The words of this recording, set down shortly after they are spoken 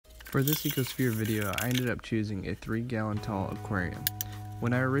For this Ecosphere video, I ended up choosing a 3-gallon tall aquarium.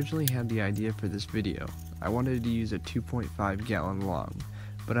 When I originally had the idea for this video, I wanted to use a 2.5 gallon long,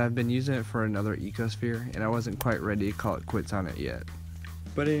 but I've been using it for another Ecosphere and I wasn't quite ready to call it quits on it yet.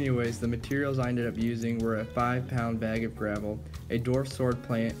 But anyways, the materials I ended up using were a 5-pound bag of gravel, a dwarf sword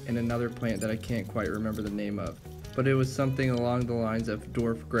plant, and another plant that I can't quite remember the name of. But it was something along the lines of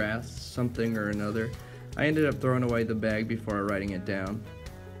dwarf grass, something or another. I ended up throwing away the bag before writing it down.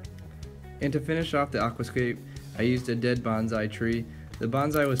 And to finish off the aquascape, I used a dead bonsai tree. The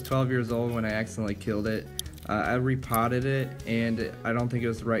bonsai was 12 years old when I accidentally killed it. I repotted it, and I don't think it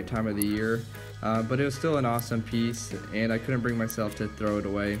was the right time of the year, but it was still an awesome piece, and I couldn't bring myself to throw it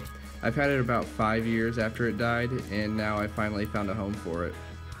away. I've had it about 5 years after it died, and now I finally found a home for it.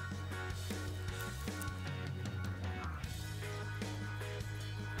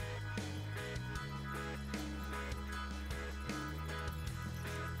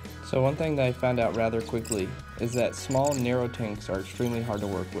 So one thing that I found out rather quickly is that small, narrow tanks are extremely hard to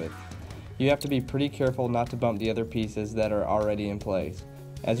work with. You have to be pretty careful not to bump the other pieces that are already in place.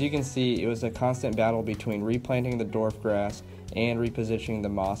 As you can see, it was a constant battle between replanting the dwarf grass and repositioning the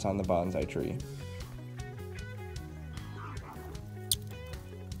moss on the bonsai tree.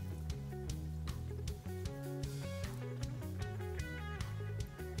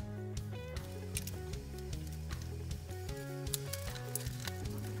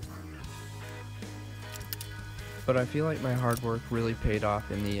 But I feel like my hard work really paid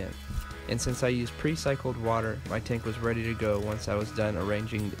off in the end. And since I used pre-cycled water, my tank was ready to go once I was done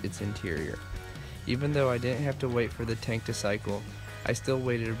arranging its interior. Even though I didn't have to wait for the tank to cycle, I still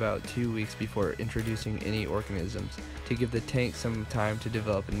waited about 2 weeks before introducing any organisms to give the tank some time to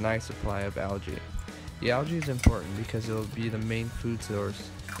develop a nice supply of algae. The algae is important because it will be the main food source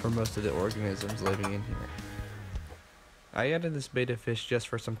for most of the organisms living in here. I added this betta fish just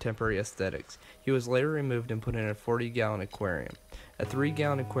for some temporary aesthetics. He was later removed and put in a 40-gallon aquarium. A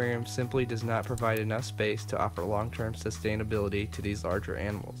 3-gallon aquarium simply does not provide enough space to offer long-term sustainability to these larger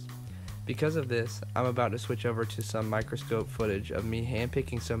animals. Because of this, I'm about to switch over to some microscope footage of me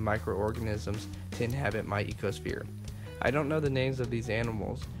handpicking some microorganisms to inhabit my ecosphere. I don't know the names of these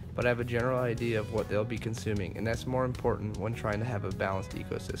animals, but I have a general idea of what they'll be consuming, and that's more important when trying to have a balanced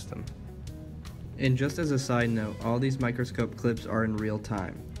ecosystem. And just as a side note, all these microscope clips are in real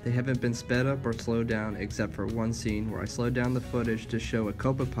time. They haven't been sped up or slowed down except for one scene where I slowed down the footage to show a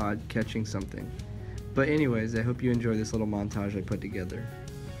copepod catching something. But anyways, I hope you enjoy this little montage I put together.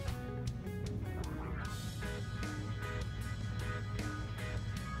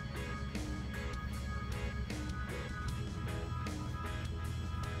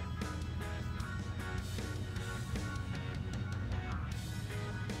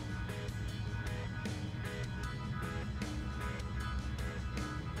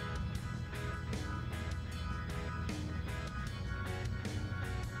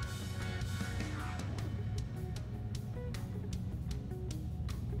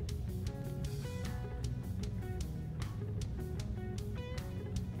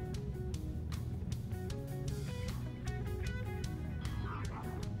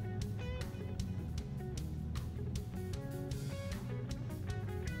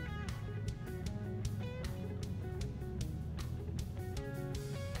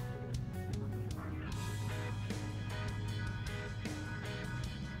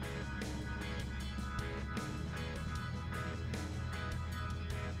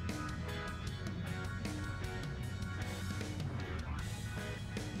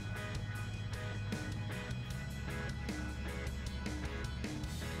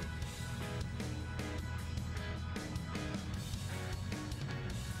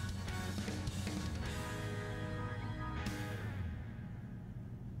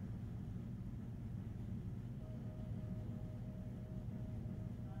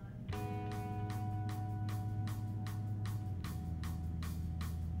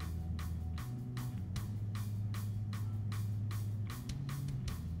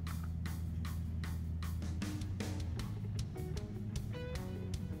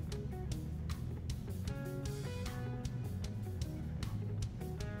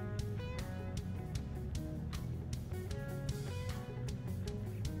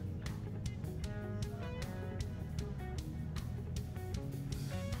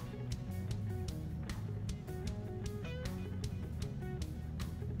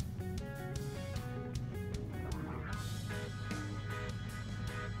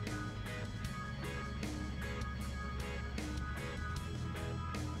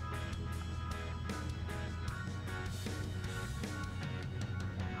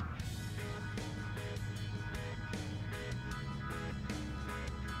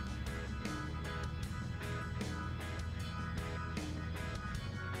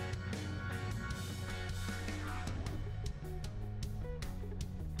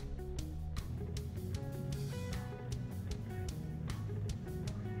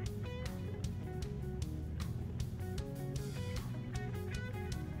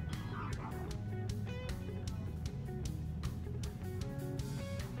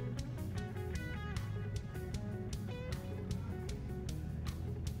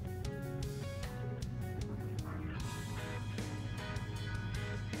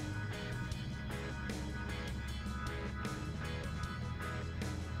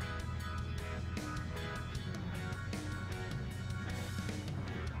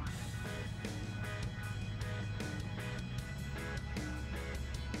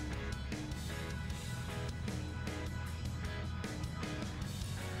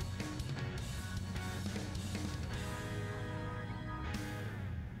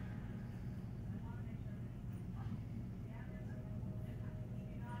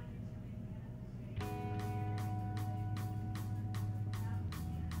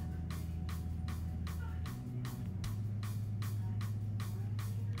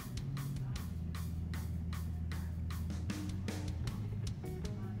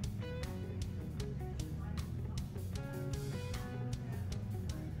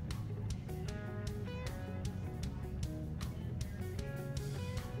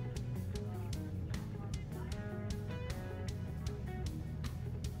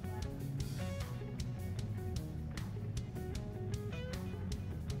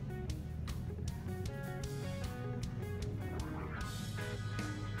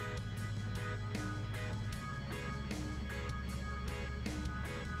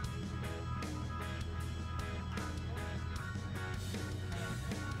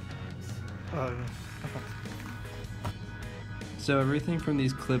 So everything from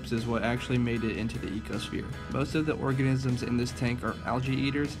these clips is what actually made it into the ecosphere. Most of the organisms in this tank are algae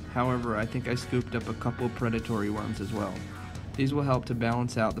eaters, however I think I scooped up a couple predatory worms as well. These will help to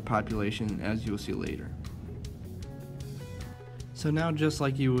balance out the population, as you'll see later. So now, just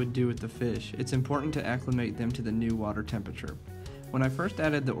like you would do with the fish, it's important to acclimate them to the new water temperature. When I first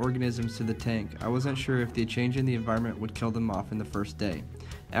added the organisms to the tank, I wasn't sure if the change in the environment would kill them off in the first day.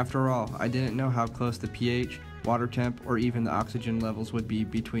 After all, I didn't know how close the pH, water temp, or even the oxygen levels would be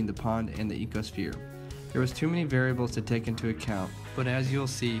between the pond and the ecosphere. There was too many variables to take into account, but as you'll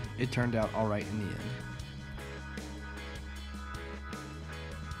see, it turned out alright in the end.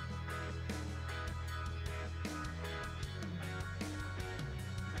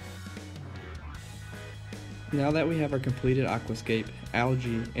 Now that we have our completed aquascape,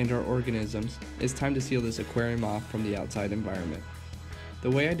 algae, and our organisms, it's time to seal this aquarium off from the outside environment. The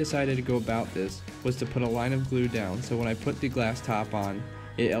way I decided to go about this was to put a line of glue down, so when I put the glass top on,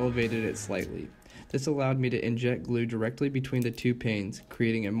 it elevated it slightly. This allowed me to inject glue directly between the two panes,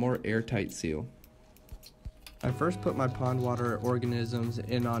 creating a more airtight seal. I first put my pond water organisms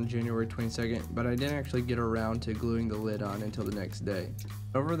in on January 22nd, but I didn't actually get around to gluing the lid on until the next day.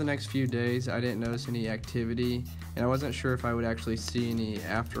 Over the next few days, I didn't notice any activity, and I wasn't sure if I would actually see any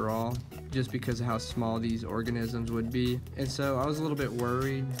after all, just because of how small these organisms would be. And so I was a little bit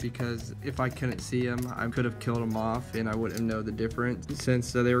worried, because if I couldn't see them, I could have killed them off and I wouldn't know the difference.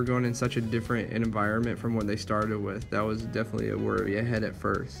 Since they were going in such a different environment from what they started with, that was definitely a worry ahead at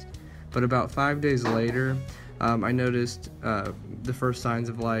first. But about 5 days later, I noticed the first signs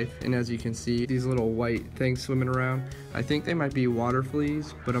of life, and as you can see, these little white things swimming around. I think they might be water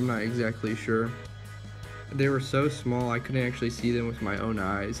fleas, but I'm not exactly sure. They were so small I couldn't actually see them with my own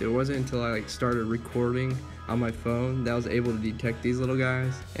eyes. It wasn't until I started recording on my phone that I was able to detect these little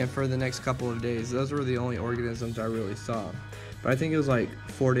guys. And for the next couple of days, those were the only organisms I really saw. But I think it was like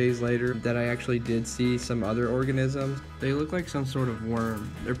 4 days later that I actually did see some other organisms. They look like some sort of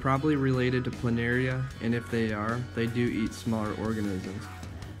worm. They're probably related to planaria, and if they are, they do eat smaller organisms.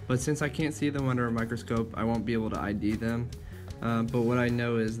 But since I can't see them under a microscope, I won't be able to ID them. But what I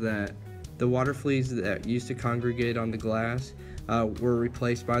know is that the water fleas that used to congregate on the glass were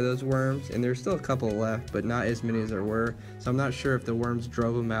replaced by those worms, and there's still a couple left, but not as many as there were. So I'm not sure if the worms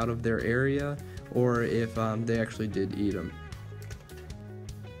drove them out of their area or if they actually did eat them.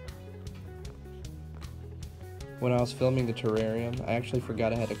 When I was filming the terrarium, I actually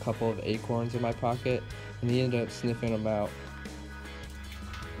forgot I had a couple of acorns in my pocket, and he ended up sniffing them out.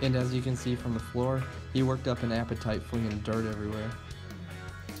 And as you can see from the floor, he worked up an appetite flinging dirt everywhere.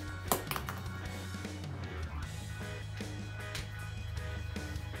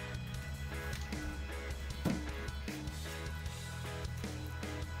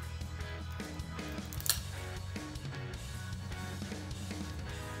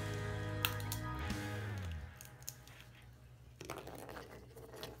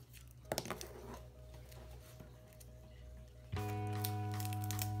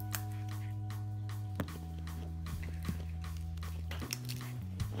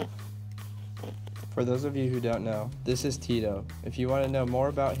 For those of you who don't know, this is Tito. If you want to know more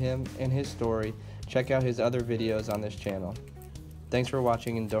about him and his story, check out his other videos on this channel. Thanks for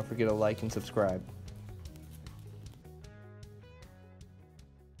watching, and don't forget to like and subscribe.